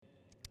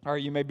All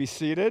right, you may be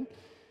seated.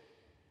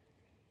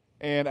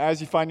 And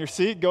as you find your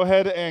seat, go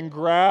ahead and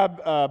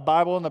grab a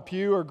Bible in the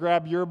pew or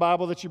grab your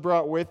Bible that you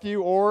brought with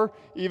you. Or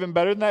even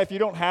better than that, if you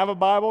don't have a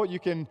Bible,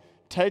 you can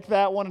take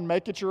that one and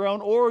make it your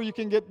own. Or you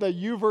can get the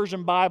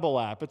YouVersion Bible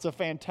app. It's a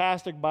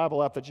fantastic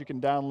Bible app that you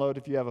can download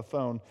if you have a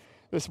phone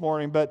this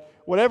morning. But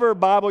whatever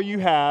Bible you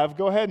have,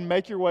 go ahead and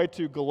make your way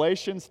to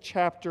Galatians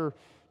chapter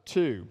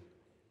 2.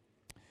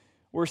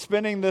 We're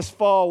spending this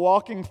fall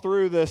walking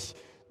through this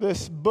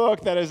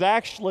book that is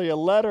actually a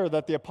letter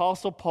that the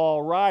Apostle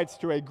Paul writes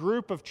to a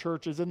group of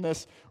churches in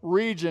this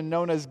region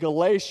known as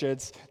Galatia.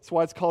 That's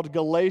why it's called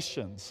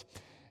Galatians.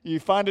 You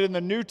find it in the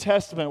New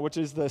Testament, which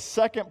is the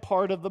second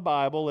part of the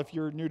Bible if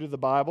you're new to the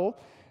Bible.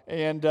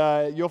 And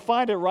you'll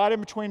find it right in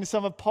between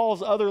some of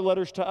Paul's other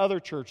letters to other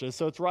churches.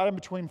 So it's right in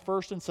between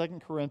 1st and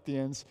 2nd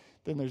Corinthians.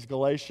 Then there's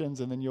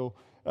Galatians, and then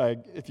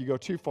if you go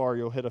too far,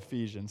 you'll hit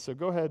Ephesians. So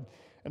go ahead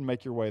and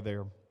make your way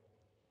there.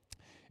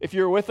 If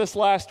you were with us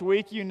last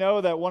week, you know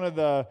that one of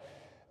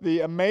the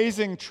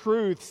amazing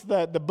truths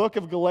that the book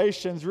of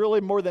Galatians,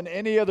 really more than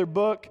any other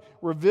book,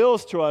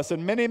 reveals to us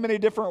in many, many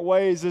different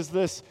ways is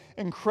this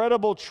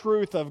incredible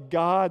truth of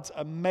God's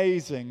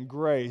amazing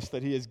grace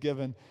that He has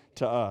given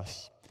to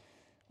us.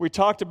 We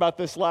talked about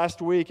this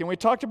last week, and we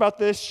talked about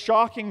this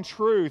shocking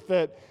truth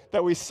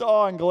that we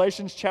saw in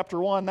Galatians chapter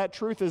 1. That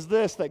truth is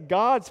this, that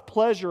God's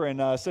pleasure in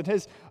us and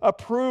His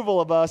approval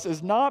of us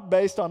is not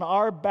based on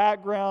our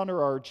background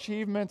or our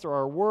achievements or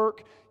our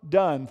work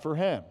done for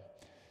Him.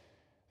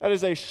 That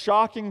is a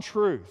shocking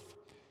truth.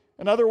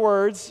 In other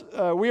words,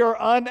 we are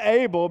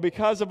unable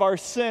because of our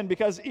sin,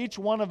 because each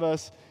one of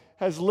us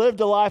has lived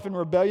a life in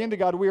rebellion to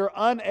God, we are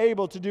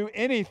unable to do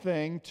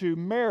anything to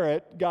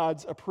merit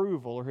God's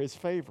approval or His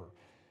favor.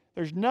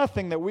 There's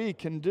nothing that we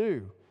can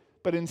do,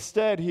 but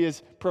instead He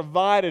has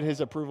provided His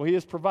approval. He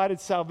has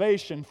provided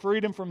salvation,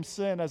 freedom from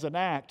sin as an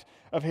act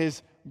of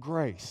His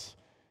grace,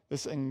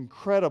 this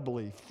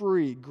incredibly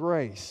free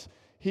grace.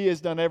 He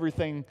has done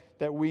everything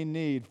that we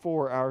need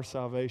for our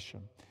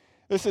salvation.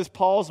 This is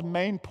Paul's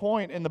main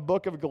point in the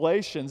book of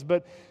Galatians,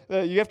 but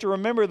you have to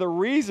remember the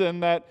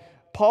reason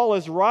that Paul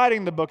is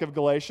writing the book of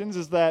Galatians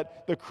is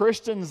that the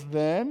Christians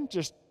then,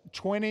 just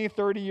 20,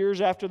 30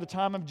 years after the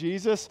time of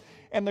Jesus,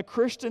 and the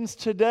Christians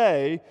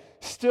today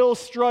still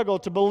struggle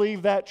to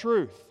believe that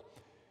truth.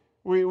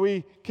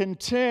 We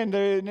contend,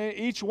 in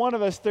each one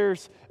of us,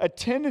 there's a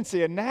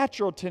tendency, a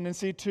natural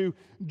tendency to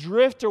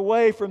drift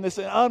away from this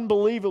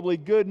unbelievably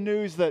good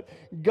news that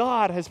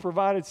God has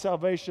provided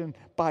salvation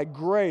by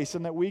grace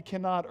and that we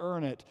cannot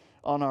earn it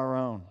on our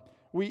own.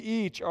 We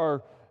each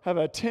have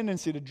a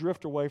tendency to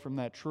drift away from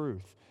that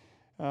truth.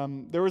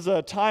 There was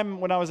a time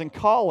when I was in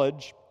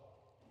college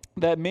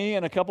that me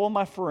and a couple of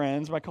my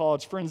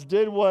college friends,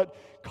 did what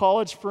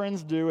college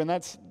friends do, and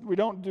that's, we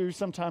don't do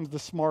sometimes the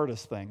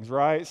smartest things,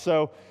 right?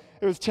 So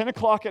it was 10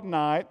 o'clock at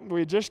night. We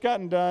had just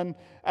gotten done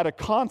at a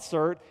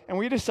concert, and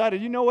we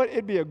decided, you know what,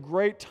 it'd be a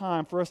great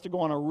time for us to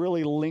go on a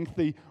really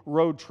lengthy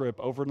road trip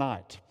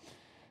overnight.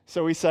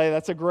 So we say,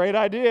 that's a great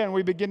idea, and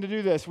we begin to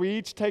do this. We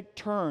each take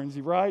turns,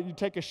 right? You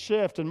take a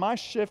shift, and my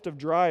shift of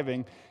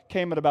driving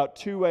came at about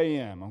 2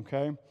 a.m.,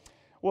 okay?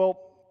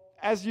 Well,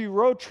 as you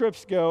road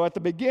trips go, at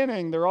the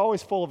beginning, they're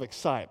always full of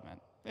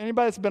excitement.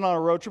 Anybody that's been on a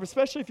road trip,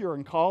 especially if you're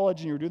in college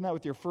and you're doing that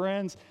with your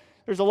friends,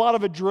 there's a lot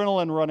of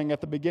adrenaline running at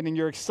the beginning.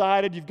 You're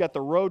excited. You've got the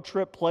road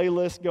trip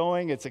playlist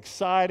going. It's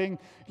exciting.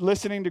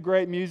 Listening to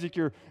great music.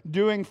 You're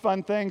doing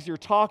fun things. You're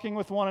talking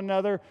with one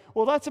another.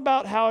 Well, that's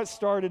about how it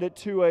started at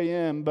 2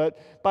 a.m.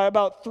 But by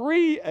about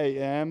 3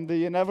 a.m.,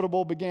 the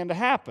inevitable began to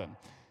happen.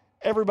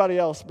 Everybody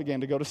else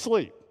began to go to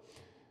sleep.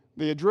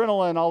 The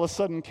adrenaline all of a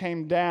sudden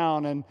came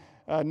down, and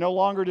no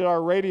longer did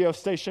our radio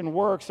station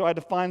work, so I had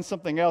to find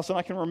something else. And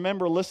I can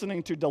remember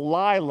listening to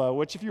Delilah,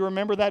 which if you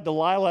remember that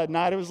Delilah at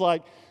night, it was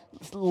like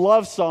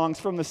love songs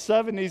from the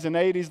 70s and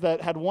 80s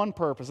that had one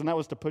purpose, and that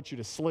was to put you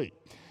to sleep.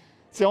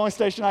 It's the only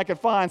station I could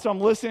find. So I'm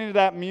listening to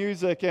that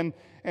music, and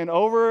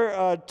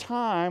over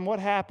time, what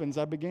happens?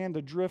 I began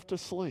to drift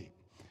asleep.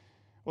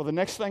 Well, the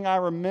next thing I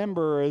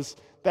remember is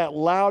that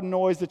loud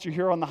noise that you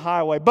hear on the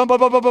highway. Bump, bump,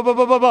 bump, bump, bump,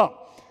 bump, bump, bump.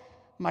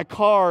 My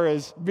car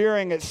is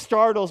veering, it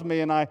startles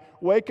me, and I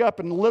wake up,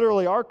 and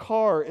literally our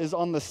car is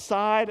on the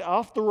side,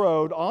 off the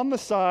road, on the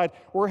side.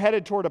 We're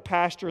headed toward a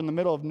pasture in the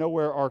middle of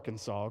nowhere,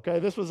 Arkansas, okay?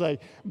 This was a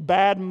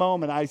bad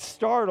moment. I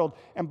startled,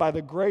 and by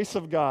the grace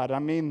of God, I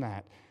mean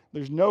that.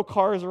 There's no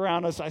cars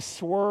around us. I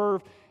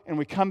swerve, and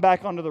we come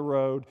back onto the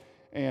road,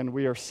 and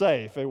we are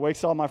safe. It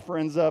wakes all my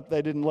friends up.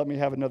 They didn't let me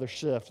have another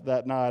shift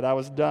that night. I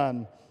was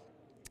done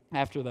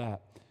after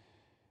that.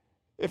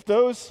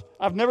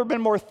 I've never been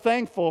more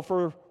thankful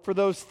for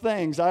those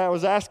things. I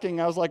was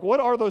like, what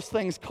are those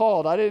things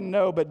called? I didn't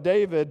know, but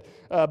David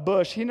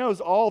Bush, he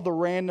knows all the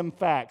random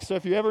facts. So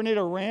if you ever need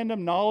a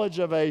random knowledge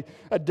of a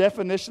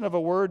definition of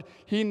a word,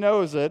 he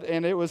knows it,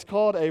 and it was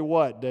called a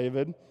what,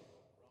 David?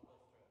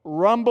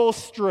 Rumble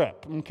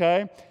strip,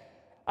 okay?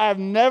 I've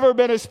never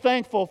been as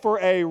thankful for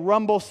a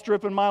rumble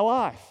strip in my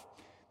life.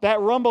 That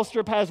rumble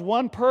strip has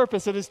one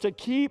purpose. It is to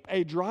keep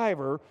a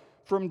driver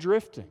from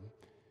drifting.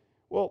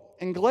 Well,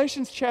 in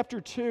Galatians chapter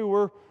 2,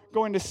 we're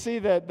going to see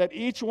that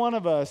each one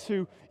of us,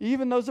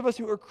 even those of us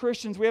who are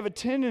Christians, we have a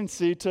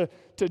tendency to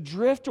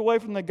drift away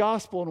from the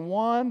gospel in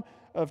one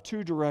of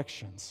two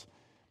directions.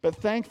 But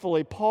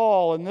thankfully,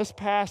 Paul in this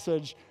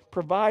passage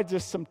provides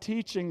us some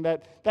teaching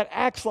that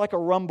acts like a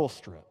rumble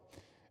strip.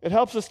 It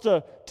helps us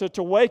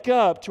to wake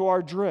up to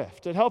our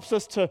drift. It helps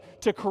us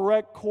to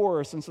correct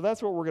course. And so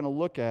that's what we're going to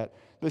look at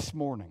this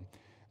morning.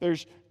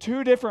 There's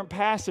two different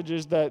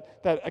passages that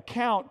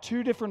account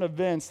two different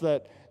events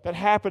that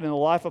happened in the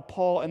life of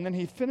Paul, and then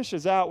he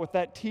finishes out with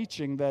that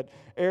teaching that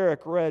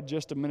Eric read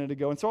just a minute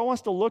ago. And so I want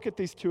us to look at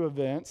these two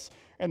events,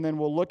 and then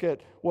we'll look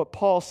at what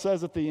Paul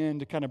says at the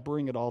end to kind of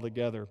bring it all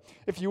together.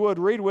 If you would,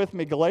 read with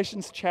me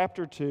Galatians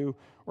chapter 2.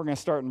 We're going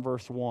to start in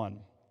verse 1.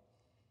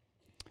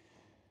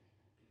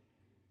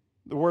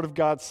 The Word of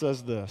God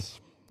says this.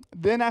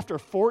 Then after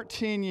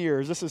 14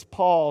 years, this is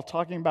Paul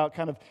talking about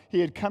kind of, he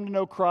had come to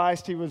know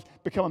Christ, he was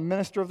become a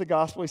minister of the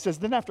gospel. He says,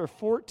 then after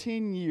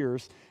 14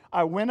 years,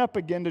 I went up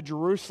again to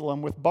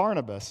Jerusalem with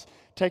Barnabas,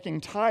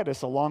 taking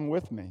Titus along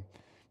with me.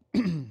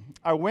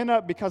 I went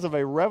up because of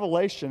a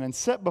revelation and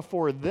set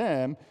before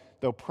them,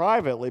 though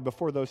privately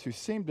before those who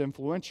seemed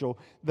influential,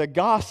 the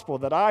gospel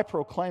that I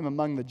proclaim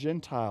among the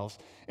Gentiles,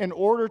 in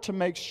order to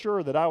make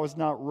sure that I was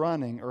not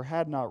running or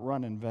had not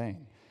run in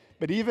vain.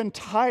 But even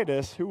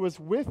Titus, who was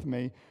with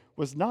me,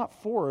 was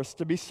not forced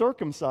to be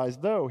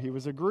circumcised, though he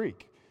was a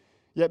Greek.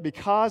 Yet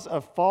because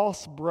of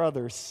false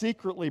brothers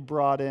secretly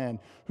brought in,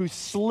 who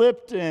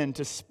slipped in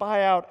to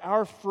spy out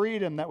our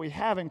freedom that we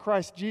have in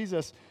Christ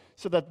Jesus,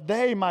 so that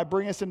they might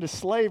bring us into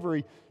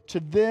slavery, to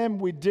them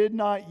we did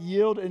not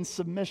yield in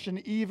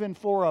submission even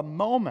for a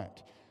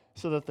moment,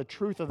 so that the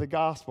truth of the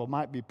gospel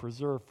might be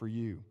preserved for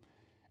you.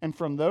 And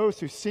from those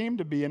who seemed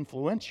to be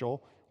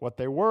influential, what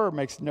they were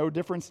makes no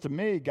difference to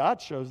me. God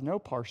shows no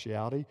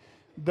partiality.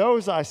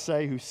 Those, I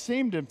say, who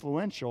seemed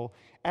influential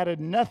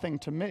added nothing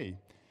to me.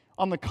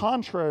 On the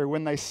contrary,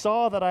 when they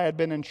saw that I had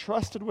been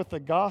entrusted with the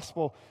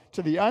gospel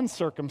to the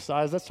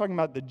uncircumcised, that's talking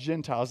about the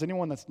Gentiles,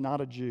 anyone that's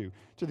not a Jew,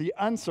 to the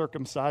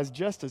uncircumcised,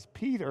 just as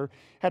Peter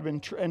had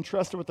been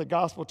entrusted with the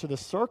gospel to the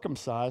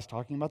circumcised,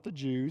 talking about the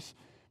Jews,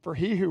 for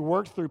he who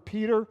worked through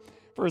Peter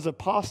for his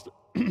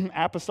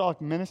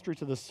apostolic ministry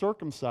to the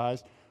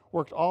circumcised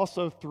worked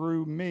also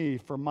through me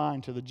for mine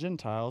to the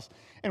Gentiles.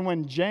 And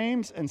when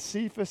James and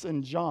Cephas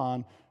and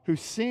John, who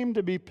seemed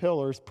to be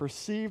pillars,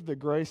 perceived the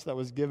grace that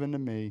was given to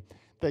me,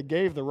 they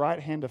gave the right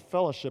hand of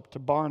fellowship to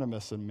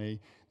Barnabas and me,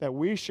 that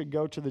we should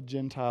go to the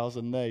Gentiles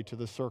and they to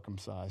the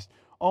circumcised.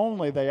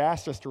 Only they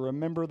asked us to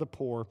remember the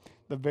poor,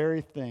 the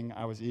very thing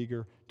I was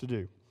eager to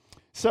do.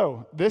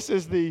 So this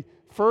is the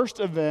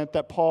first event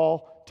that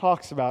Paul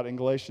talks about in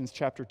Galatians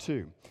chapter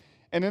 2.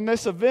 And in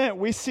this event,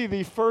 we see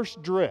the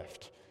first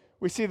drift.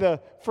 We see the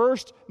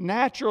first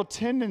natural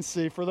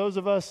tendency for those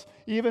of us,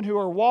 even who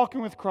are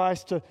walking with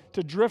Christ,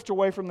 to drift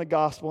away from the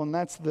gospel, and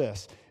that's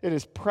this. It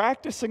is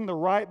practicing the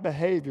right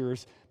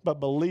behaviors, but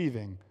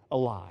believing a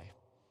lie.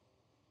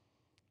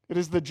 It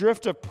is the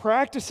drift of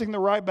practicing the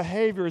right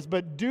behaviors,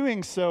 but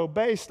doing so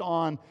based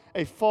on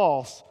a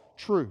false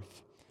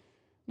truth.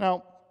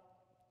 Now,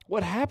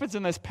 what happens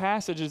in this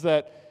passage is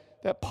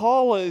that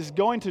Paul is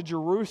going to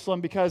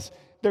Jerusalem because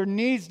there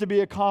needs to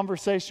be a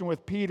conversation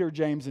with Peter,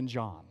 James, and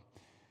John.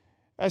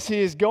 As he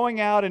is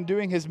going out and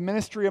doing his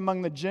ministry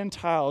among the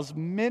Gentiles,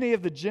 many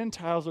of the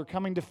Gentiles are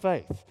coming to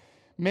faith.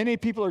 Many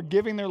people are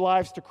giving their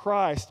lives to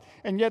Christ,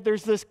 and yet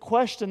there's this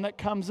question that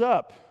comes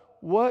up.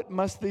 What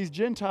must these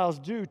Gentiles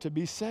do to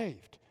be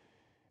saved?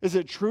 Is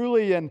it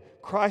truly in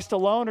Christ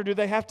alone, or do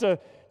they have to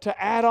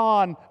add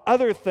on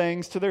other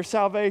things to their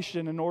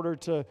salvation in order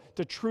to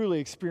truly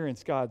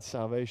experience God's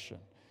salvation?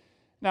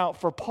 Now,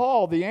 for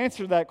Paul, the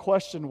answer to that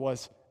question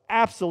was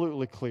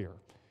absolutely clear.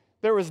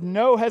 There was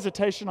no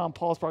hesitation on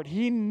Paul's part.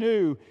 He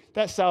knew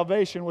that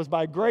salvation was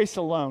by grace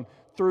alone,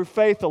 through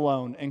faith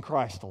alone, in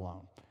Christ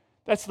alone.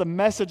 That's the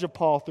message of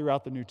Paul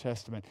throughout the New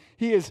Testament.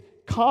 He is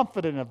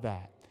confident of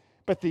that.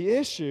 But the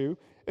issue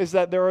is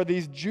that there are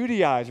these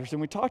Judaizers, and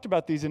we talked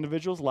about these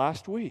individuals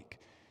last week.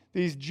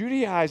 These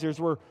Judaizers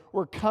were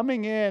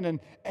coming in, and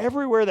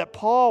everywhere that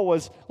Paul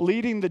was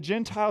leading the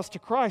Gentiles to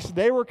Christ,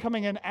 they were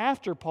coming in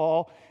after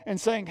Paul and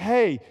saying,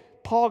 hey,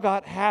 Paul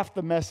got half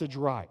the message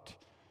right.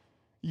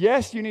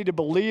 Yes, you need to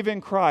believe in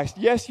Christ.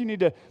 Yes, you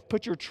need to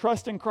put your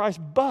trust in Christ,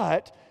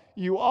 but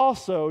you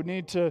also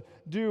need to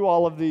do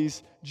all of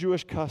these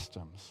Jewish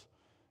customs.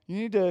 You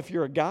need to, if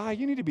you're a guy,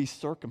 you need to be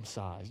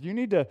circumcised. You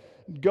need to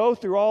go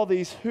through all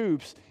these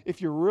hoops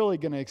if you're really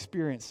going to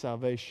experience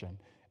salvation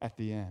at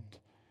the end.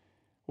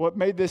 What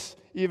made this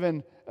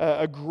even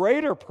a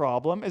greater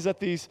problem is that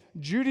these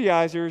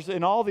Judaizers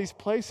in all these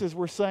places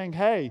were saying,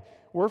 hey,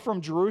 we're from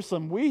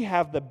Jerusalem. We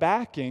have the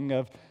backing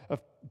of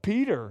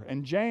Peter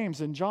and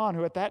James and John,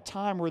 who at that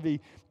time were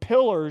the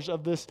pillars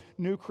of this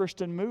new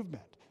Christian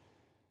movement.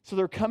 So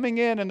they're coming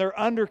in and they're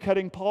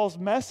undercutting Paul's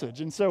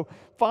message. And so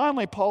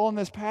finally, Paul in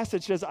this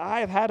passage says, I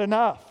have had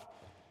enough.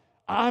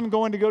 I'm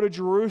going to go to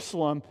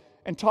Jerusalem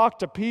and talk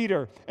to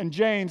Peter and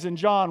James and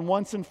John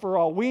once and for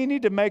all. We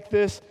need to make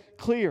this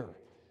clear.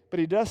 But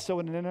he does so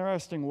in an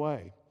interesting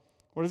way.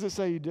 What does it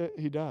say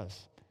he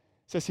does?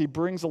 It says he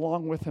brings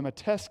along with him a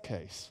test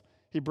case.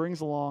 He brings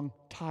along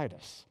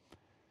Titus.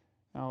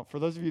 Now, for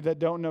those of you that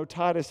don't know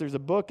Titus, there's a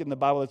book in the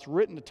Bible that's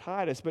written to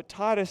Titus, but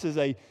Titus is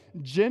a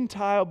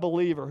Gentile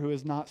believer who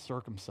is not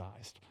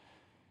circumcised.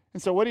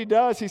 And so what he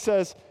does, he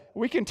says,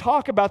 we can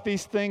talk about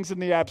these things in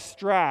the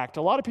abstract.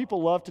 A lot of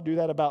people love to do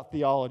that about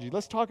theology.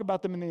 Let's talk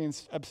about them in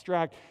the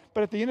abstract.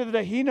 But at the end of the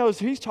day, he knows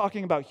he's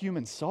talking about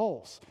human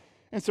souls.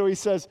 And so he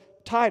says,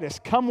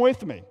 Titus, come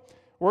with me.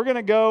 We're going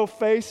to go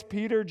face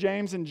Peter,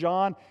 James, and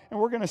John, and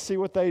we're going to see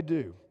what they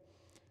do.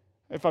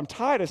 If I'm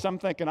Titus, I'm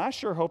thinking, I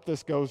sure hope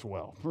this goes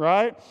well,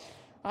 right?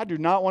 I do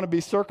not want to be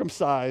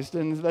circumcised,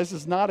 and this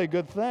is not a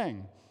good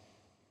thing.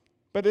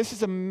 But this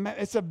is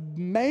it's a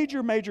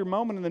major, major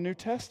moment in the New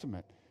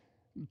Testament.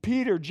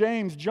 Peter,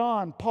 James,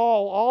 John,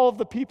 Paul, all of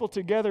the people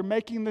together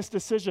making this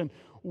decision.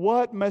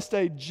 What must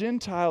a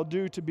Gentile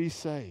do to be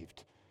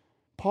saved?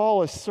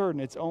 Paul is certain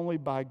it's only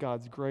by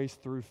God's grace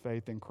through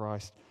faith in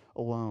Christ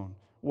alone.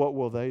 What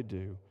will they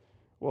do?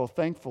 Well,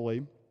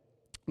 thankfully,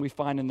 we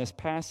find in this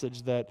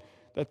passage that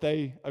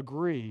they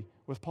agree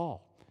with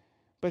Paul.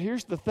 But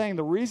here's the thing.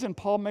 The reason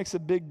Paul makes a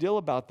big deal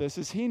about this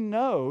is he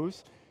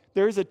knows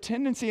there's a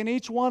tendency in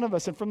each one of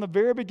us, and from the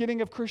very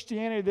beginning of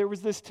Christianity, there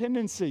was this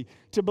tendency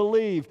to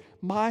believe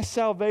my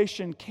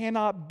salvation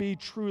cannot be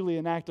truly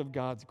an act of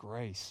God's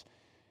grace.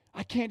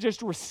 I can't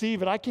just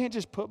receive it. I can't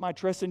just put my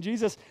trust in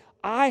Jesus.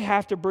 I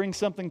have to bring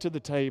something to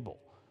the table.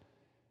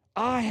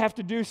 I have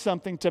to do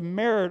something to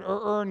merit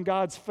or earn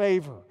God's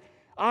favor.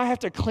 I have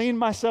to clean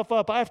myself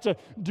up. I have to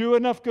do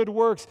enough good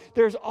works.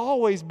 There's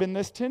always been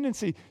this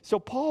tendency. So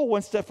Paul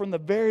wants to, from the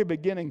very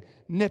beginning,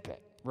 nip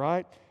it,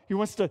 right? He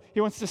wants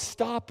to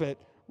stop it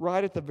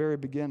right at the very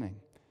beginning.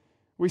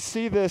 We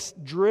see this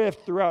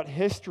drift throughout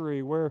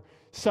history where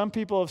some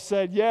people have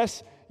said,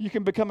 yes, you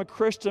can become a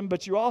Christian,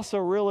 but you also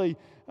really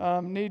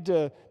need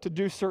to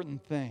do certain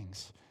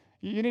things.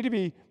 You need to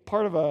be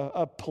part of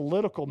a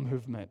political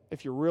movement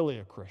if you're really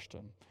a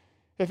Christian.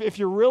 If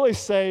you're really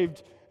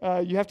saved,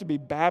 you have to be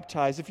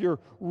baptized. If you're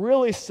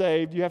really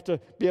saved, you have to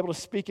be able to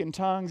speak in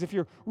tongues. If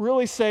you're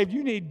really saved,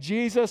 you need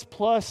Jesus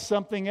plus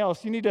something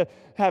else. You need to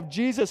have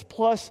Jesus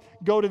plus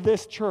go to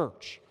this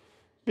church.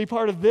 Be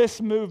part of this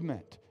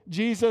movement.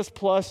 Jesus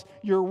plus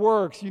your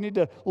works. You need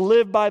to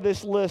live by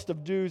this list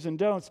of do's and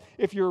don'ts.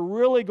 If you're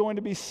really going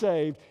to be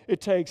saved,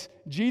 it takes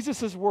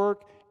Jesus'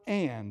 work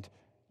and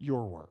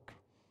your work.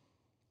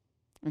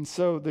 And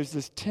so there's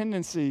this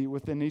tendency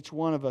within each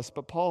one of us,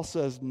 but Paul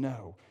says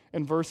no.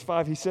 In verse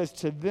 5, he says,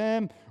 to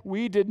them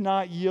we did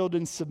not yield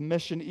in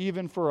submission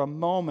even for a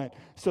moment,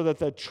 so that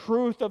the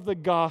truth of the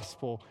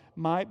gospel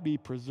might be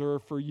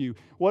preserved for you.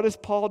 What does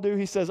Paul do?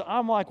 He says,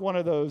 I'm like one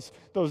of those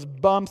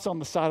bumps on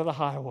the side of the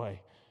highway.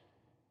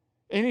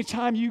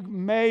 Anytime you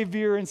may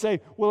veer and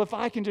say, well, if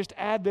I can just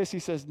add this, he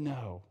says,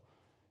 no,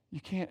 you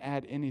can't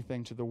add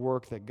anything to the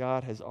work that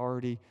God has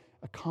already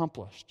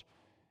accomplished.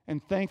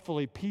 And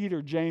thankfully,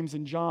 Peter, James,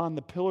 and John,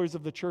 the pillars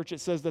of the church,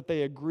 it says that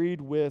they agreed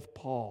with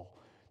Paul.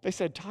 They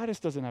said, Titus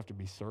doesn't have to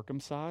be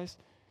circumcised.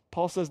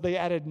 Paul says they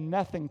added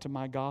nothing to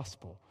my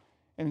gospel.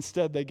 And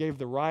instead, they gave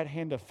the right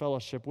hand of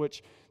fellowship,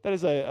 which that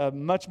is a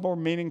much more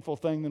meaningful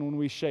thing than when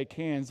we shake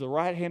hands. The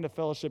right hand of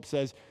fellowship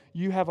says,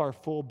 you have our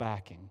full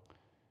backing.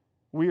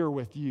 We are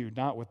with you,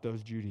 not with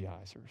those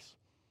Judaizers.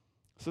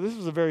 So this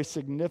was a very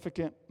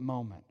significant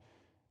moment.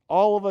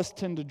 All of us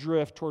tend to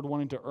drift toward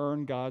wanting to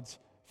earn God's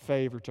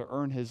favor, to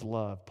earn his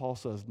love. Paul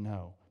says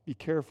no. Be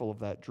careful of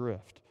that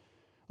drift.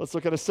 Let's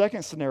look at a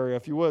second scenario,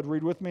 if you would.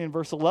 Read with me in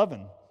verse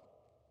 11.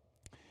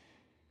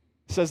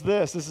 It says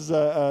this is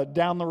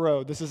down the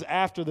road. This is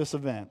after this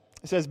event.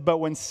 It says, but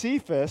when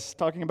Cephas,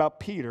 talking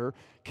about Peter,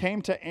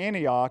 came to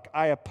Antioch,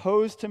 I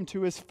opposed him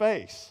to his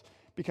face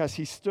because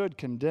he stood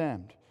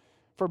condemned.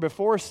 For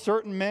before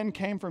certain men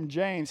came from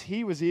James,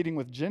 he was eating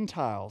with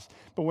Gentiles.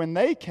 But when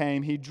they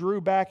came, he drew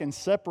back and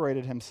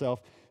separated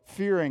himself,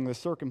 fearing the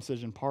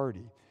circumcision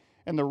party.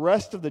 And the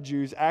rest of the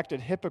Jews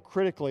acted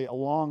hypocritically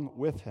along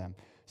with him,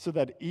 so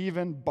that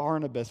even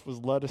Barnabas was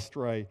led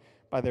astray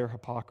by their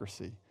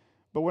hypocrisy.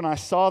 But when I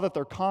saw that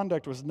their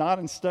conduct was not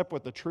in step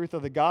with the truth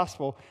of the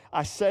gospel,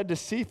 I said to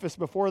Cephas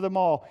before them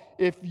all,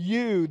 if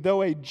you,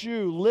 though a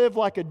Jew, live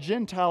like a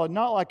Gentile and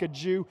not like a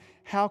Jew,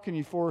 how can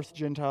you force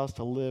Gentiles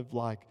to live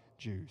like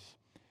Jews?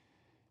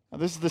 Now,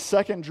 this is the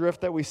second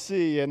drift that we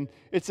see, and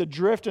it's a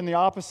drift in the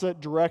opposite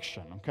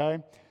direction,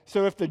 okay?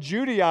 So if the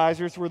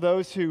Judaizers were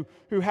those who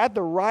had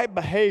the right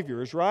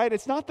behaviors, right?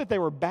 It's not that they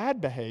were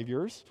bad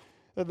behaviors.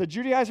 The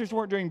Judaizers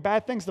weren't doing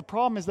bad things. The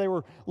problem is they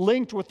were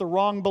linked with the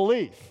wrong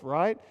belief,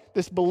 right?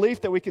 This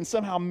belief that we can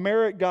somehow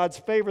merit God's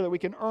favor, that we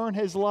can earn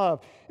his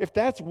love. If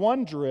that's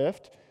one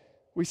drift,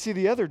 we see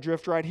the other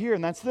drift right here,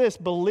 and that's this: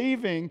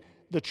 believing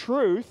the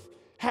truth,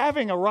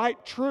 having a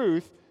right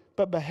truth,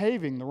 but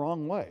behaving the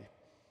wrong way,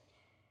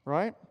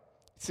 right?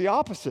 It's the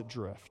opposite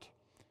drift.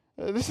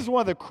 This is one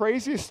of the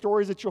craziest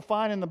stories that you'll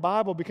find in the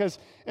Bible, because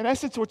in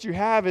essence what you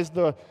have is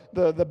the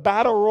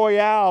battle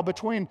royale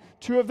between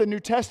two of the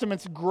New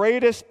Testament's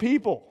greatest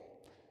people.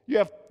 You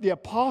have the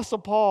Apostle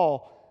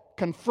Paul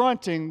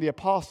confronting the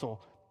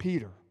Apostle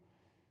Peter.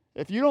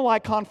 If you don't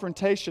like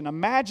confrontation,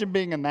 imagine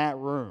being in that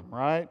room,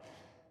 right?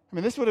 I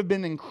mean, this would have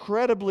been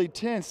incredibly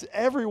tense.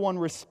 Everyone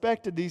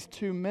respected these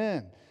two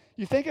men.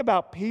 You think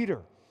about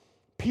Peter.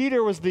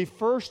 Peter was the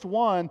first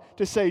one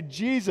to say,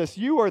 Jesus,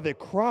 you are the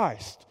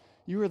Christ.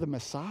 You are the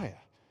Messiah.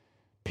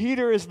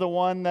 Peter is the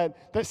one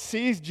that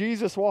sees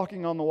Jesus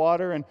walking on the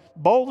water and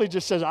boldly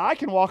just says, I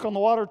can walk on the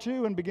water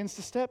too, and begins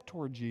to step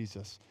toward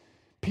Jesus.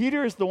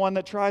 Peter is the one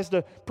that tries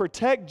to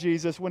protect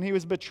Jesus when he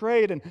was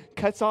betrayed and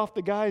cuts off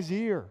the guy's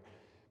ear.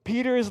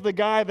 Peter is the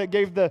guy that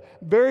gave the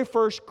very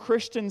first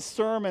Christian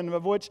sermon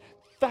of which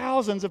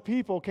thousands of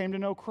people came to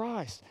know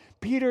Christ.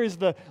 Peter is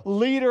the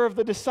leader of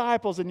the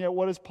disciples, and yet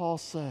what does Paul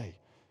say?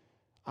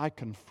 I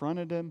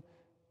confronted him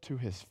to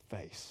his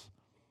face.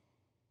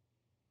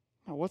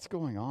 Now, what's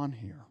going on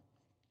here?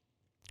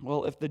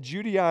 Well, if the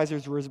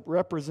Judaizers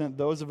represent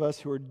those of us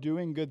who are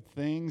doing good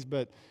things,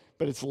 but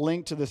it's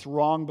linked to this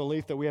wrong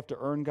belief that we have to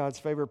earn God's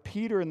favor,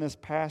 Peter in this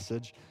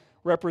passage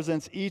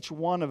represents each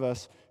one of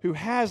us who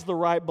has the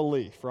right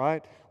belief,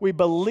 right? We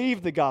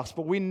believe the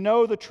gospel. We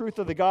know the truth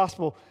of the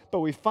gospel, but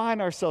we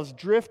find ourselves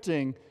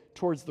drifting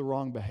towards the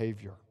wrong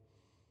behavior.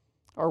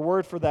 Our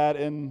word for that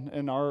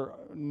in our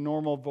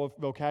normal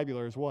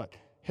vocabulary is what?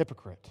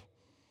 Hypocrite.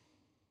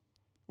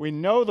 We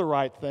know the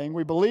right thing,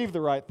 we believe the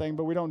right thing,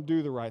 but we don't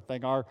do the right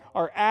thing. Our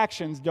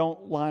actions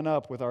don't line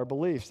up with our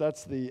beliefs.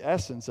 That's the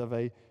essence of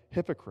a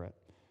hypocrite.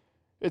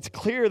 It's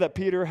clear that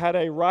Peter had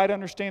a right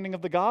understanding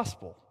of the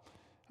gospel.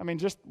 I mean,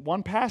 just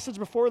one passage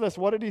before this,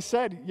 what did he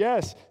say?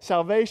 Yes,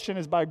 salvation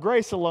is by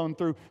grace alone,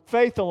 through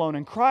faith alone,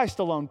 in Christ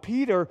alone.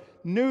 Peter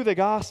knew the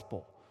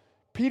gospel.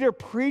 Peter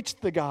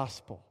preached the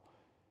gospel.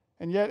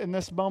 And yet in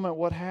this moment,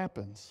 what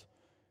happens?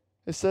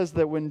 It says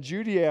that when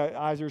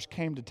Judaizers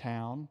came to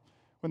town,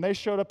 when they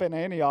showed up in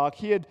Antioch,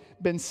 he had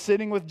been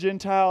sitting with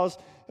Gentiles,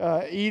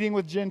 eating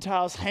with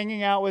Gentiles,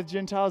 hanging out with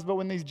Gentiles. But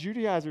when these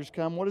Judaizers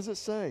come, what does it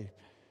say?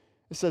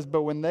 It says,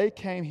 but when they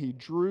came, he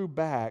drew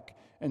back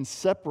and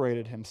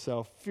separated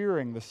himself,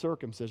 fearing the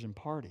circumcision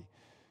party.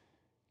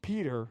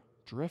 Peter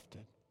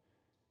drifted.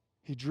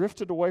 He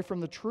drifted away from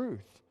the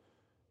truth.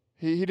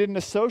 He didn't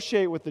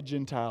associate with the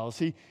Gentiles.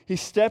 He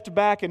stepped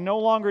back, and no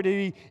longer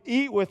did he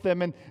eat with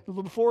them. And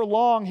before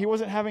long, he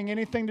wasn't having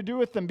anything to do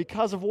with them.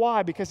 Because of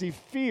why? Because he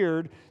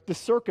feared the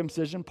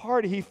circumcision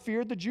party. He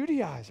feared the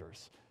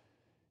Judaizers.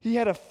 He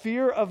had a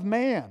fear of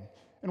man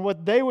and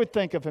what they would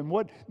think of him,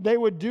 what they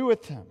would do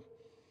with him.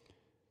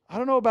 I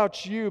don't know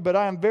about you, but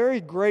I am very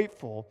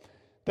grateful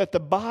that the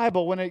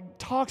Bible, when it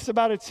talks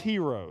about its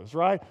heroes,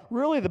 right?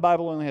 Really, the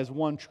Bible only has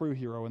one true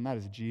hero, and that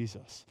is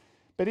Jesus.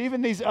 But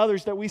even these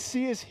others that we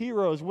see as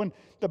heroes, when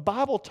the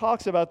Bible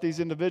talks about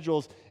these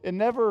individuals, it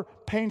never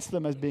paints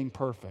them as being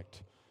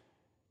perfect.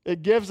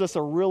 It gives us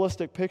a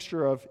realistic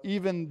picture of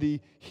even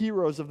the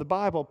heroes of the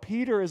Bible.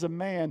 Peter is a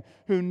man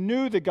who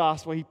knew the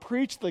gospel. He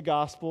preached the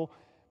gospel,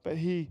 but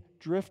he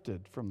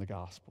drifted from the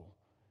gospel.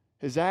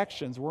 His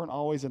actions weren't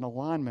always in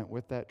alignment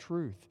with that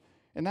truth.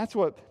 And that's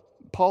what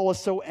Paul is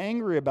so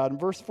angry about. In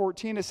verse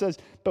 14 it says,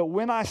 but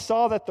when I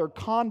saw that their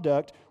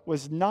conduct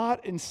was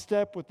not in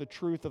step with the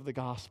truth of the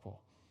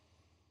gospel.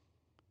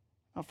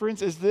 Now,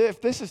 friends,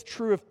 if this is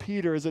true of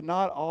Peter, is it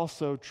not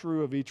also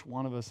true of each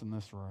one of us in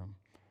this room?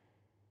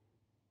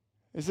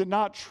 Is it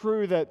not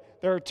true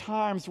that there are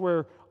times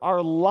where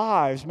our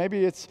lives,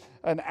 maybe it's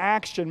an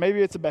action,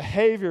 maybe it's a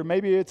behavior,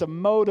 maybe it's a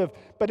motive,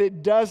 but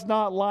it does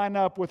not line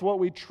up with what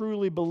we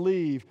truly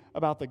believe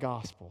about the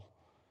gospel?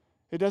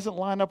 It doesn't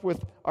line up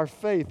with our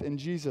faith in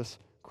Jesus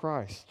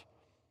Christ.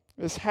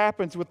 This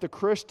happens with the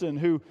Christian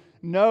who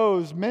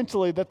knows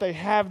mentally that they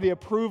have the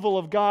approval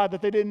of God,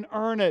 that they didn't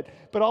earn it,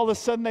 but all of a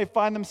sudden they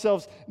find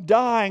themselves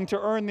dying to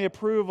earn the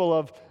approval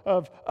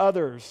of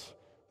others.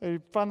 They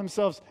find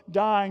themselves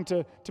dying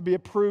to be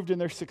approved in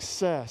their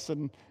success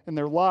and in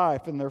their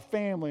life and their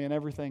family and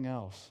everything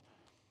else.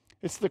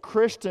 It's the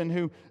Christian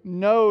who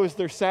knows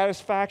their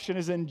satisfaction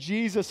is in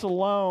Jesus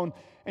alone,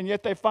 and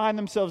yet they find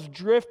themselves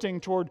drifting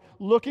toward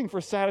looking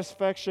for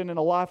satisfaction in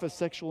a life of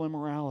sexual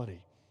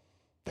immorality.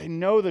 They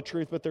know the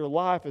truth, but their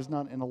life is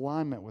not in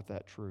alignment with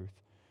that truth.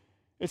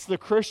 It's the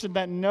Christian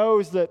that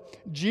knows that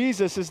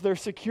Jesus is their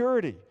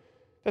security,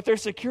 that their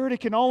security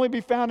can only be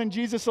found in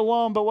Jesus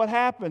alone. But what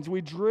happens? We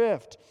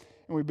drift,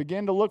 and we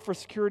begin to look for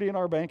security in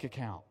our bank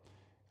account,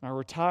 in our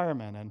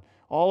retirement, and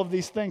all of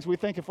these things. We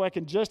think if I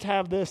can just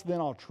have this, then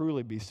I'll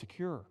truly be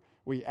secure.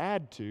 We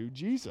add to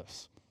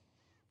Jesus.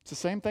 It's the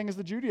same thing as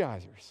the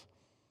Judaizers.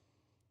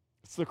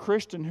 It's the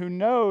Christian who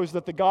knows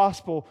that the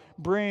gospel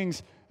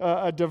brings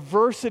a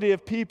diversity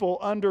of people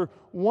under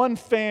one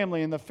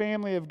family, in the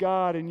family of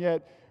God, and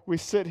yet we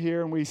sit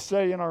here and we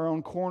say in our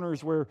own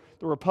corners where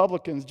the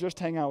Republicans just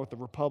hang out with the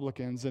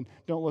Republicans and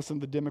don't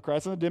listen to the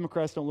Democrats, and the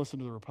Democrats don't listen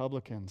to the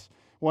Republicans.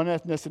 One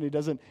ethnicity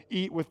doesn't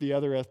eat with the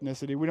other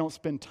ethnicity. We don't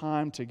spend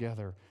time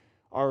together.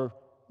 Our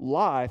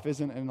life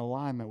isn't in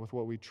alignment with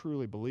what we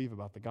truly believe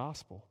about the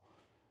gospel.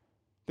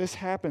 This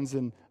happens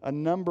in a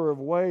number of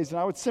ways. And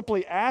I would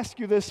simply ask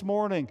you this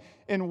morning,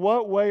 in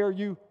what way are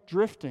you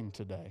drifting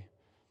today?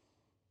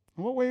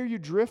 In what way are you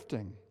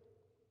drifting?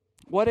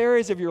 What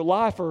areas of your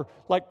life are,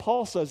 like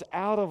Paul says,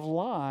 out of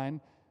line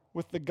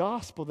with the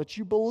gospel that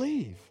you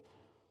believe?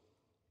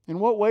 In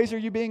what ways are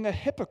you being a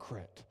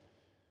hypocrite?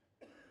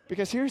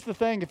 Because here's the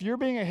thing, if you're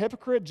being a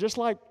hypocrite just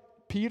like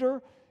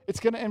Peter, it's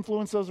going to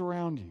influence those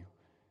around you.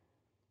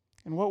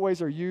 In what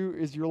ways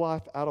is your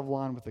life out of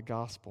line with the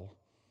gospel?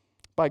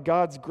 By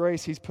God's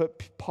grace, he's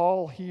put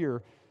Paul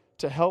here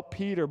to help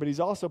Peter, but he's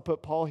also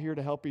put Paul here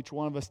to help each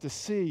one of us to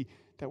see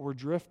that we're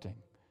drifting.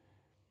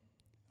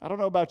 I don't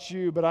know about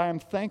you, but I am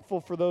thankful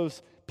for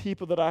those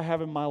people that I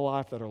have in my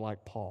life that are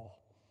like Paul.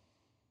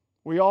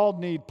 We all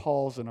need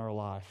Pauls in our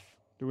life,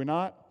 do we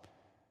not?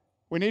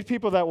 We need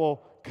people that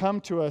will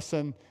come to us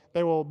and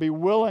they will be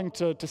willing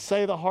to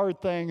say the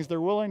hard things. They're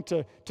willing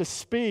to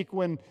speak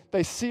when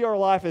they see our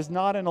life is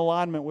not in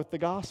alignment with the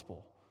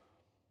gospel.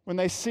 When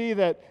they see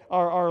that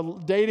our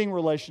dating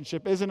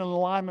relationship isn't in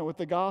alignment with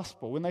the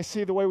gospel. When they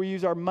see the way we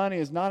use our money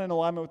is not in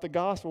alignment with the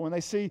gospel. When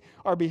they see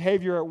our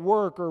behavior at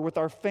work or with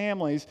our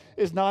families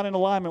is not in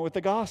alignment with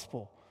the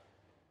gospel.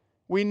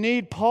 We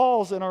need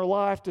Pauls in our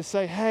life to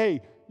say,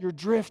 hey, you're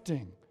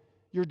drifting.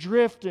 You're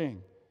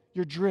drifting.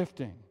 You're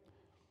drifting.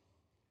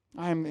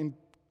 I am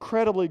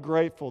incredibly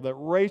grateful that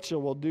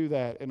Rachel will do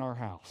that in our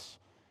house.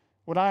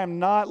 When I am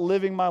not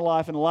living my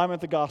life in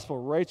alignment with the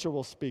gospel, Rachel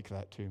will speak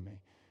that to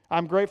me.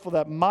 I'm grateful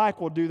that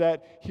Mike will do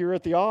that here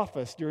at the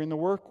office during the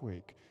work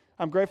week.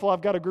 I'm grateful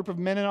I've got a group of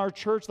men in our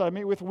church that I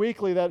meet with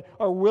weekly that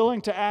are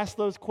willing to ask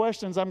those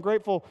questions. I'm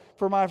grateful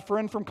for my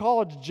friend from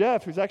college,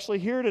 Jeff, who's actually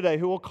here today,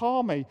 who will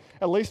call me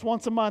at least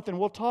once a month and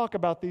we'll talk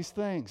about these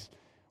things.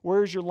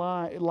 Where is your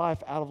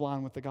life out of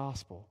line with the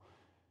gospel?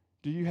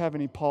 Do you have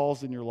any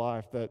Pauls in your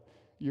life that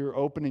you're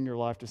opening your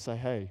life to say,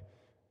 hey,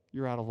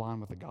 you're out of line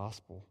with the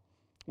gospel?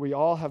 We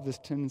all have this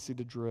tendency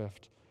to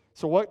drift.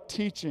 So what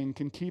teaching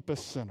can keep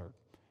us centered?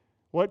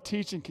 What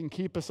teaching can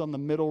keep us on the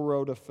middle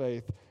road of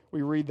faith?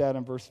 We read that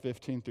in verse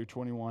 15 through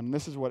 21. And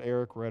this is what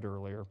Eric read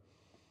earlier. It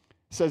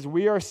says,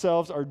 we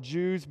ourselves are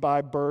Jews by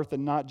birth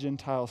and not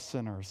Gentile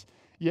sinners.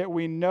 Yet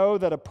we know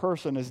that a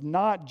person is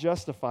not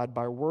justified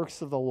by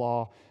works of the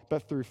law,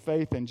 but through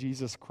faith in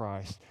Jesus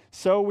Christ.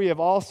 So we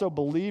have also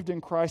believed in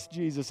Christ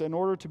Jesus in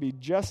order to be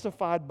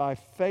justified by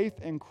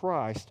faith in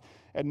Christ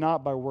and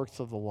not by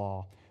works of the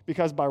law.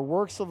 Because by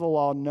works of the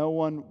law no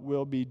one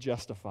will be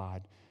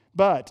justified.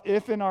 But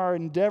if in our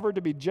endeavor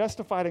to be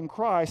justified in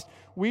Christ,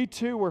 we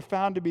too were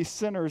found to be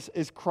sinners,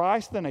 is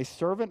Christ then a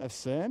servant of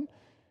sin?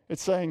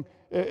 It's saying,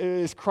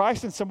 is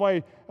Christ in some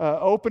way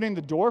opening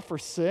the door for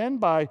sin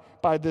by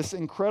this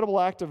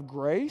incredible act of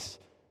grace?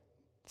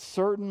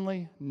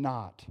 Certainly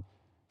not.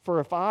 For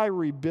if I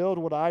rebuild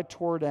what I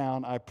tore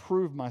down, I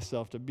prove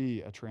myself to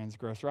be a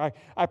transgressor.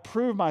 I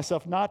prove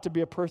myself not to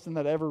be a person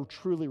that ever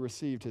truly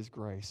received his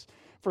grace.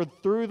 For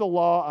through the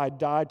law I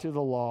died to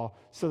the law,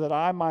 so that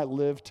I might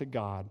live to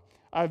God.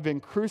 I have been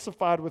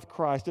crucified with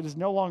Christ. It is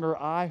no longer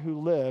I who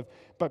live,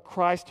 but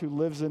Christ who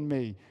lives in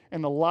me.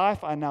 In the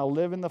life I now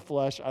live in the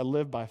flesh, I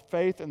live by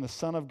faith in the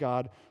Son of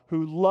God,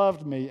 who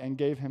loved me and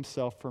gave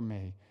himself for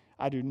me.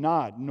 I do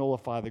not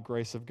nullify the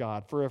grace of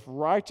God. For if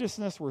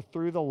righteousness were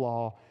through the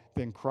law,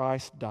 then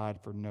Christ died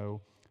for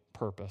no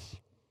purpose.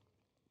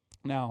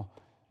 Now,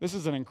 this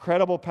is an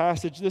incredible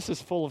passage. This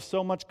is full of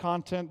so much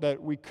content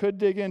that we could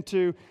dig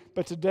into.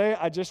 But today,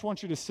 I just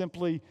want you to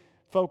simply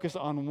focus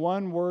on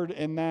one word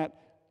in that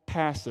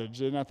passage.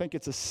 And I think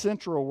it's a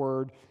central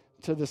word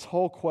to this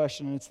whole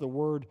question, and it's the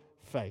word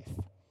faith.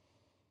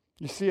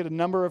 You see it a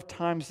number of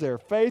times there.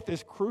 Faith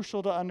is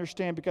crucial to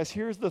understand because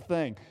here's the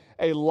thing.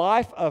 A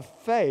life of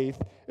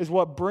faith is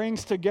what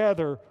brings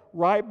together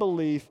right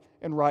belief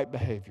and right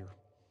behavior.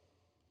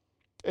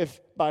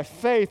 If by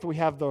faith we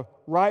have the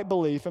right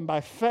belief, and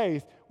by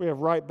faith we have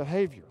right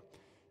behavior.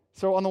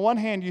 So on the one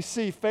hand, you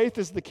see faith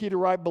is the key to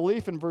right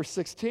belief in verse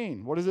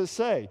 16. What does it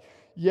say?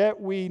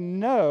 Yet we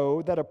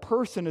know that a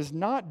person is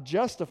not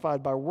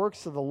justified by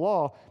works of the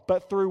law,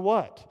 but through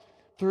what?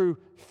 Through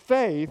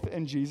faith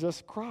in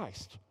Jesus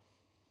Christ.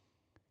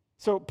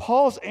 So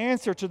Paul's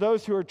answer to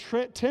those who are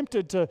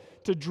tempted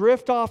to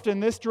drift off in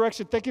this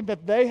direction, thinking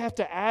that they have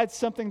to add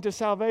something to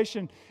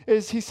salvation,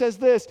 is he says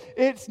this: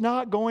 it's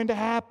not going to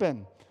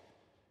happen.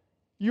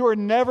 You are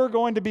never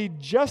going to be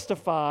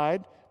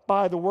justified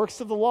by the works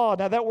of the law.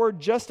 Now that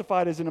word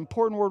justified is an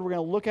important word. We're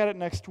going to look at it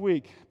next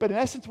week. But in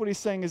essence what he's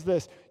saying is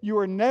this: you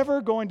are never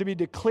going to be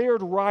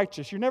declared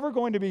righteous. You're never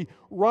going to be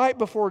right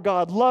before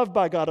God, loved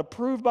by God,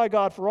 approved by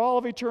God for all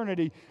of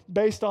eternity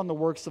based on the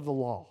works of the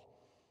law.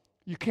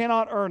 You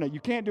cannot earn it. You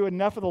can't do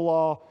enough of the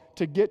law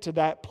to get to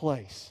that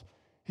place.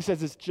 He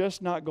says it's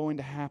just not going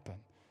to happen.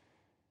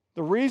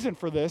 The reason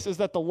for this is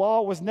that the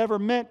law was never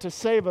meant to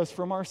save us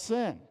from our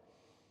sin.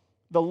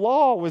 The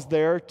law was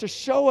there to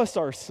show us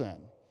our sin.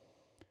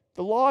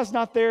 The law is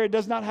not there. It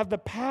does not have the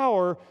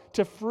power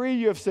to free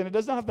you of sin. It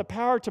does not have the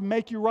power to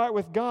make you right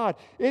with God.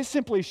 It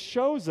simply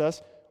shows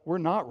us we're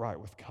not right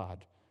with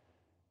God.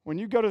 When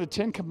you go to the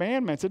 10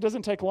 Commandments, it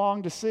doesn't take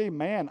long to see,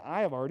 man,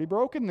 I have already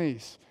broken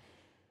these.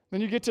 Then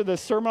you get to the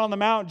Sermon on the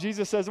Mount,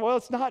 Jesus says, well,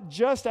 it's not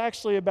just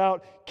actually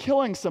about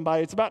killing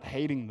somebody, it's about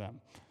hating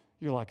them.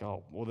 You're like,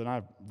 oh, well, then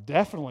I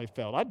definitely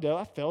failed.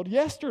 I failed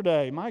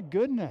yesterday. My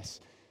goodness.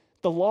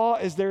 The law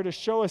is there to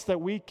show us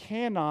that we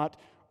cannot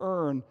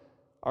earn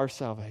our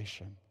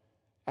salvation.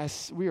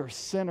 As we are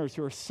sinners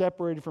who are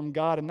separated from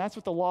God, and that's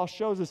what the law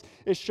shows us.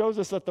 It shows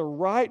us that the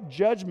right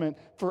judgment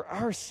for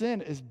our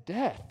sin is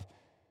death,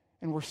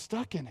 and we're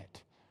stuck in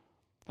it.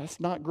 That's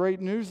not great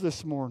news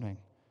this morning.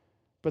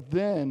 But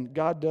then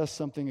God does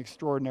something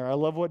extraordinary. I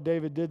love what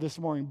David did this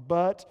morning.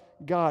 But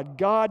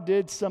God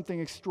did something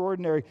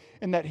extraordinary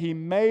in that He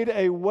made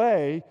a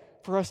way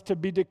for us to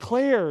be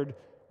declared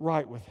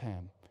right with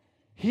Him.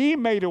 He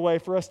made a way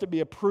for us to be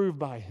approved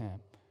by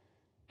Him.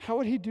 How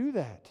would He do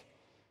that?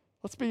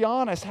 Let's be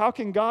honest. How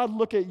can God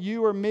look at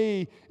you or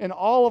me in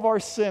all of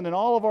our sin and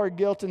all of our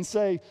guilt and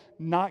say,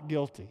 not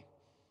guilty?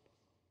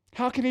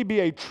 How can He be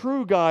a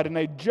true God,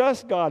 a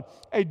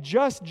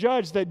just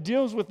judge that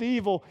deals with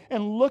evil,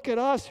 and look at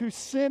us who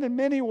sin in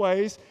many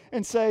ways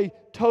and say,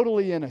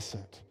 totally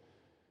innocent?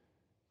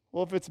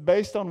 Well, if it's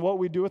based on what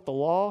we do with the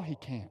law, He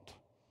can't.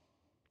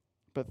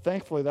 But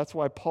thankfully, that's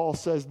why Paul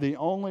says the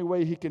only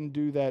way He can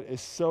do that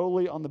is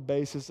solely on the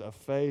basis of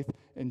faith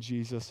in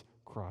Jesus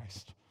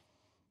Christ.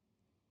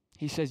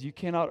 He says you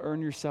cannot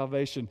earn your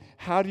salvation.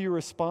 How do you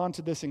respond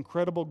to this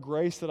incredible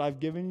grace that I've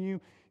given you?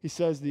 He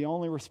says the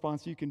only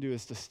response you can do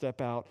is to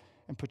step out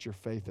and put your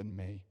faith in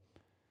me.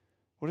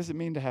 What does it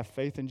mean to have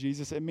faith in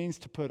Jesus? It means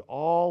to put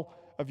all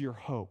of your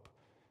hope,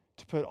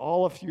 to put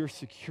all of your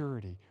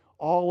security,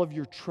 all of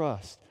your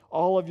trust,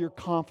 all of your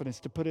confidence,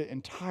 to put it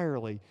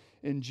entirely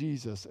in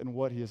Jesus and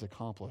what He has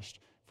accomplished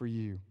for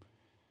you.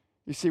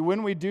 You see,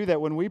 when we do that,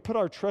 when we put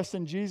our trust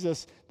in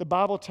Jesus, the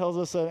Bible tells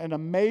us an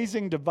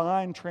amazing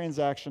divine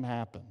transaction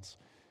happens.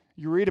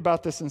 You read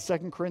about this in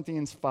 2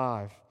 Corinthians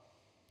 5. It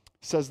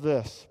says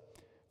this,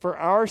 for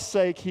our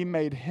sake He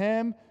made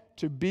Him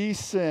to be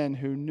sin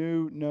who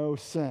knew no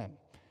sin.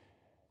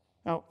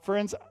 Now,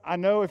 friends, I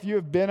know if you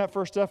have been at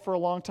First F for a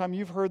long time,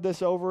 you've heard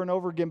this over and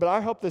over again, but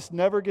I hope this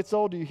never gets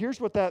old to you. Here's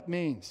what that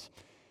means.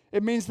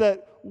 It means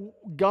that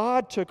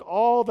God took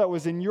all that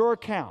was in your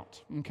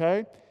account,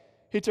 okay?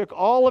 He took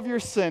all of your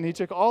sin. He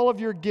took all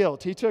of your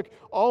guilt. He took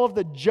all of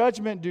the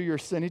judgment due your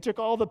sin. He took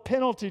all the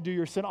penalty due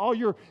your sin, all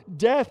your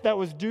death that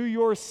was due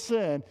your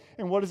sin.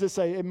 And what does it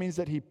say? It means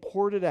that He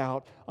poured it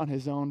out on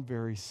His own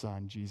very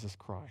Son, Jesus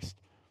Christ.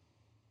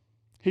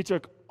 He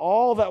took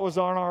all that was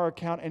on our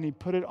account and He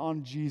put it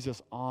on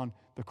Jesus on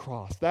the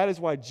cross. That is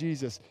why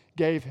Jesus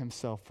gave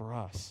Himself for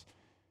us.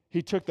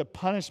 He took the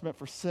punishment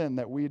for sin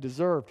that we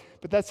deserved.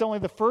 But that's only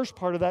the first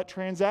part of that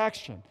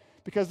transaction.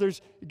 Because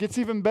it gets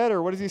even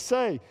better. What does He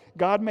say?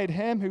 God made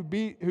Him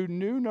who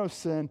knew no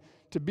sin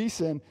to be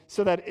sin,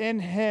 so that in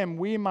Him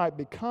we might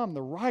become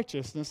the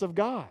righteousness of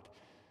God.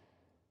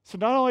 So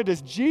not only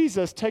does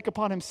Jesus take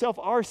upon Himself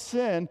our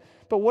sin,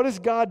 but what does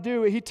God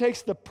do? He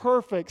takes the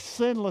perfect,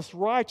 sinless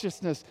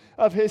righteousness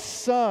of His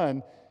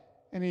Son,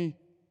 and He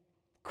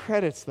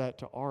credits that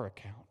to our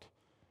account.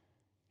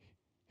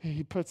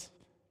 He puts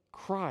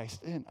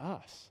Christ in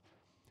us.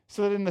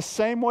 So that in the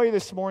same way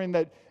this morning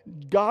that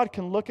God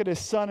can look at His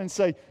Son and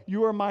say,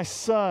 you are my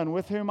Son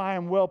with whom I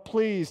am well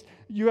pleased.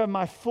 You have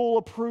my full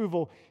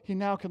approval. He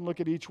now can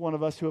look at each one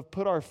of us who have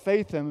put our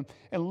faith in Him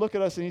and look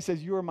at us and He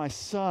says, you are my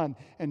son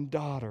and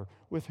daughter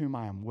with whom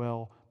I am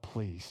well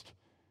pleased.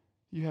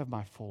 You have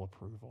my full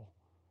approval.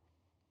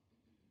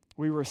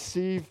 We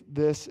receive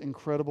this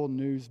incredible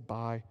news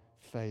by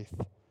faith.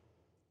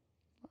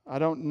 I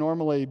don't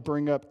normally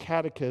bring up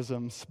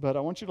catechisms, but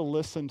I want you to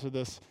listen to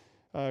this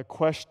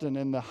question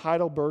in the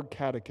Heidelberg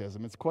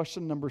Catechism. It's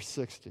question number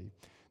 60.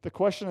 The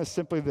question is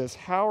simply this: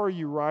 how are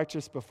you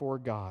righteous before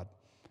God?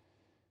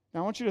 Now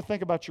I want you to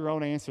think about your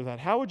own answer to that.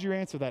 How would you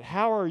answer that?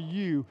 How are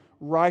you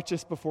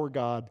righteous before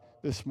God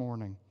this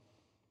morning?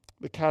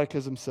 The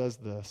Catechism says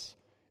this: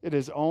 it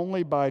is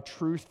only by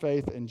true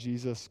faith in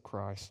Jesus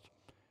Christ.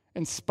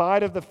 In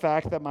spite of the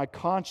fact that my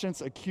conscience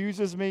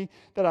accuses me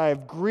that I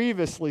have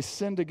grievously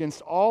sinned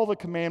against all the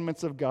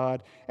commandments of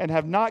God and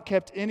have not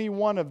kept any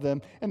one of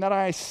them, and that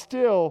I am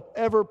still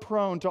ever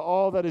prone to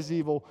all that is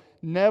evil,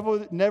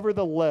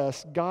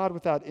 nevertheless, God,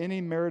 without any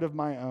merit of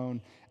my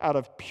own, out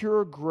of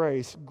pure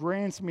grace,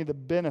 grants me the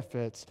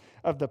benefits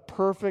of the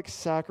perfect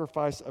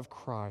sacrifice of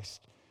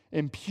Christ,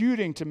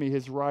 imputing to me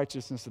His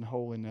righteousness and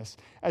holiness,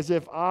 as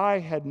if I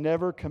had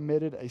never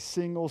committed a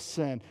single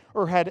sin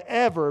or had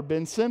ever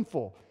been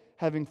sinful,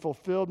 having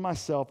fulfilled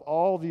myself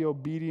all the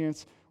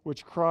obedience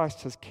which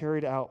Christ has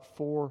carried out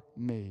for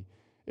me,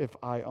 if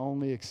I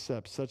only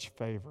accept such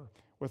favor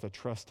with a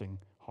trusting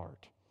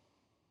heart.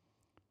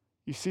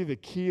 You see, the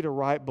key to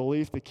right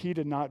belief, the key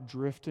to not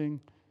drifting,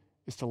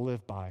 is to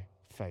live by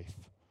faith.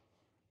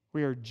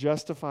 We are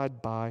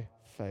justified by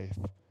faith.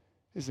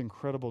 This is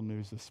incredible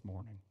news this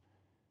morning.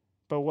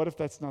 But what if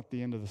that's not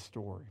the end of the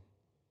story?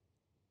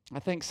 I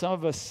think some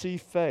of us see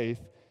faith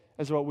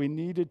as what we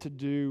needed to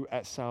do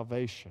at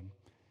salvation.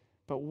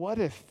 But what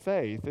if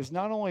faith is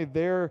not only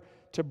there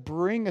to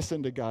bring us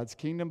into God's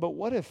kingdom, but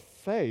what if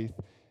faith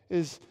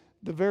is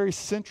the very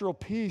central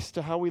piece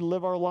to how we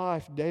live our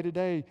life day to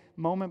day,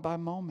 moment by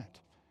moment?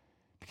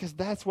 Because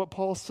that's what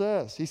Paul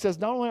says. He says,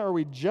 not only are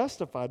we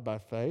justified by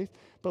faith,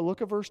 but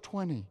look at verse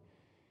 20.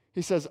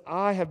 He says,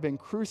 I have been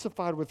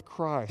crucified with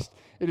Christ.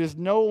 It is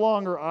no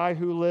longer I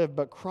who live,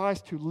 but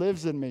Christ who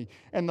lives in me.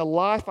 And the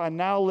life I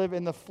now live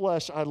in the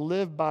flesh, I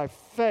live by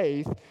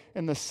faith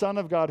in the Son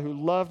of God who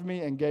loved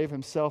me and gave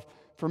himself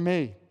for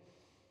me.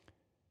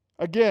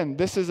 Again,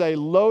 this is a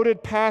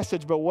loaded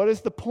passage, but what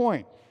is the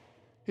point?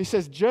 He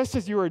says, just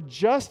as you are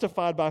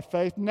justified by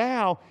faith,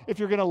 now, if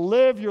you're going to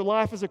live your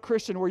life as a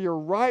Christian where your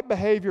right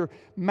behavior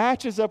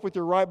matches up with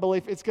your right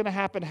belief, it's going to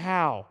happen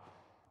how?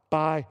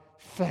 By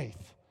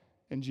faith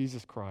in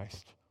Jesus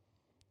Christ.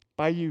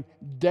 By you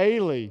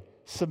daily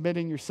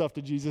submitting yourself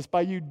to Jesus,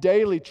 by you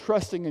daily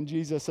trusting in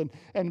Jesus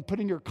and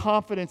putting your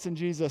confidence in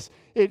Jesus.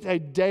 It's a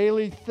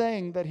daily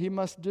thing that he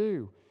must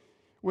do.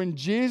 When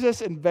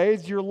Jesus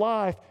invades your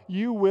life,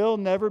 you will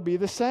never be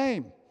the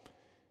same.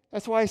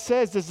 That's why he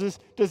says,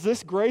 does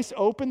this grace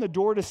open the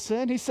door to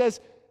sin? He says,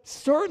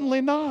 certainly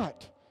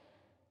not.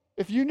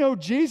 If you know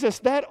Jesus,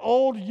 that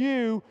old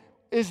you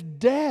is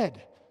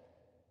dead.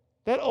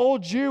 That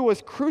old you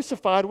was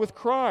crucified with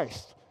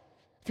Christ.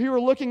 If he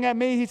were looking at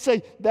me, he'd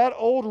say, that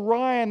old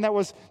Ryan that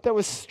was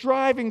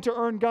striving to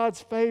earn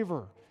God's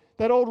favor.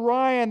 That old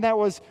Ryan that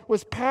was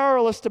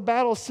powerless to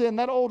battle sin.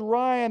 That old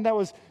Ryan that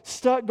was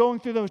stuck going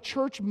through the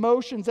church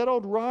motions. That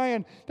old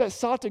Ryan that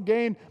sought to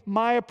gain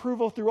my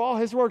approval through all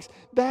his works.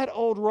 That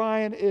old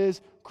Ryan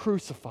is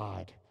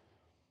crucified.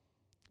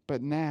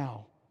 But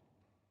now,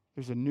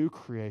 there's a new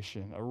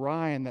creation, a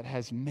Ryan that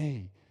has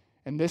me.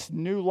 And this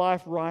new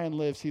life Ryan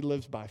lives, he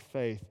lives by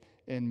faith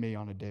in me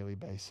on a daily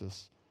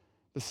basis.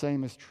 The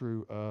same is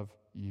true of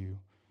you.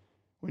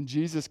 When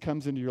Jesus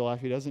comes into your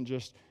life, he doesn't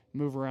just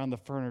move around the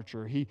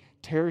furniture. He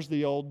tears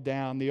the old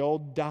down, the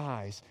old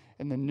dies,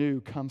 and the new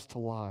comes to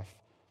life.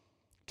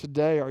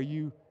 Today, are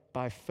you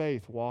by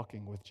faith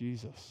walking with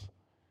Jesus?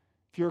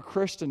 If you're a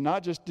Christian,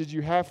 not just did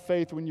you have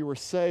faith when you were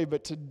saved,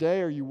 but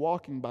today are you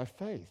walking by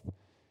faith?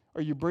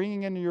 Are you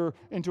bringing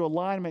into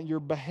alignment your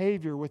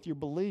behavior with your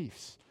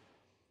beliefs?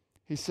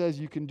 He says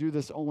you can do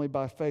this only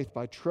by faith,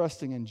 by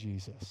trusting in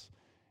Jesus.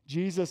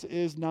 Jesus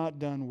is not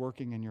done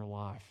working in your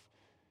life.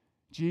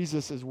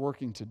 Jesus is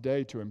working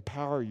today to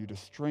empower you, to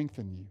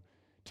strengthen you,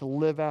 to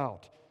live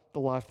out the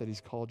life that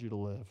he's called you to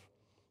live.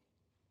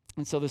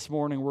 And so this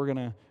morning we're going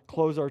to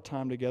close our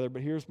time together,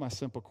 but here's my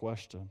simple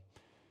question.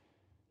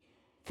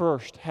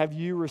 First, have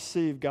you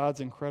received God's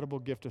incredible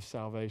gift of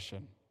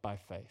salvation by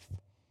faith?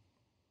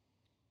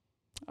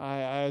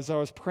 As I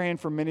was praying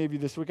for many of you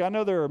this week, I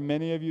know there are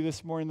many of you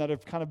this morning that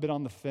have kind of been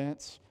on the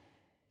fence.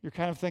 You're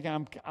kind of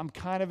thinking, I'm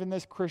kind of in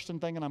this Christian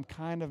thing and I'm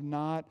kind of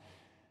not.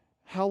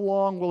 How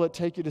long will it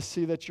take you to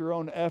see that your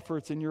own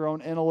efforts and your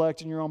own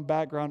intellect and your own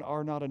background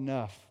are not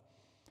enough?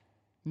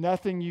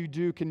 Nothing you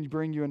do can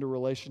bring you into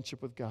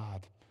relationship with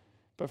God.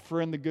 But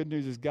friend, the good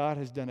news is God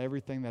has done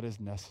everything that is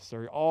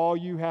necessary. All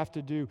you have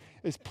to do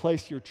is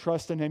place your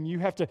trust in him. You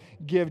have to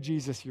give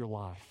Jesus your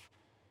life.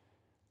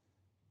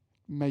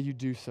 May you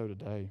do so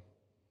today.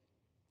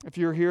 If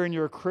you're here and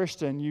you're a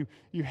Christian,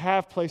 you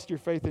have placed your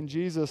faith in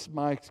Jesus,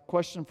 my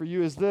question for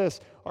you is this: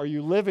 are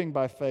you living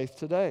by faith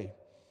today?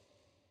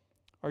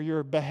 Are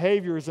your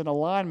behaviors in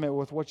alignment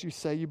with what you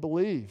say you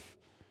believe?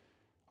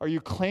 Are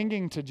you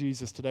clinging to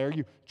Jesus today? Are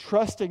you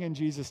trusting in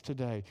Jesus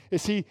today?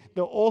 Is he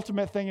the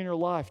ultimate thing in your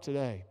life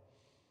today?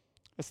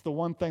 It's the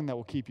one thing that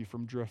will keep you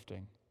from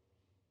drifting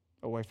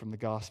away from the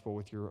gospel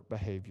with your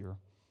behavior.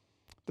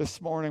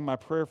 This morning, my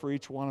prayer for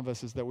each one of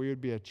us is that we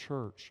would be a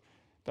church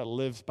that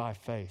lives by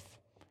faith.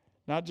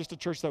 Not just a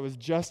church that was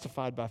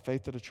justified by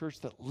faith, but a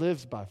church that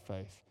lives by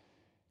faith,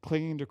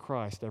 clinging to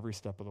Christ every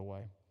step of the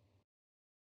way.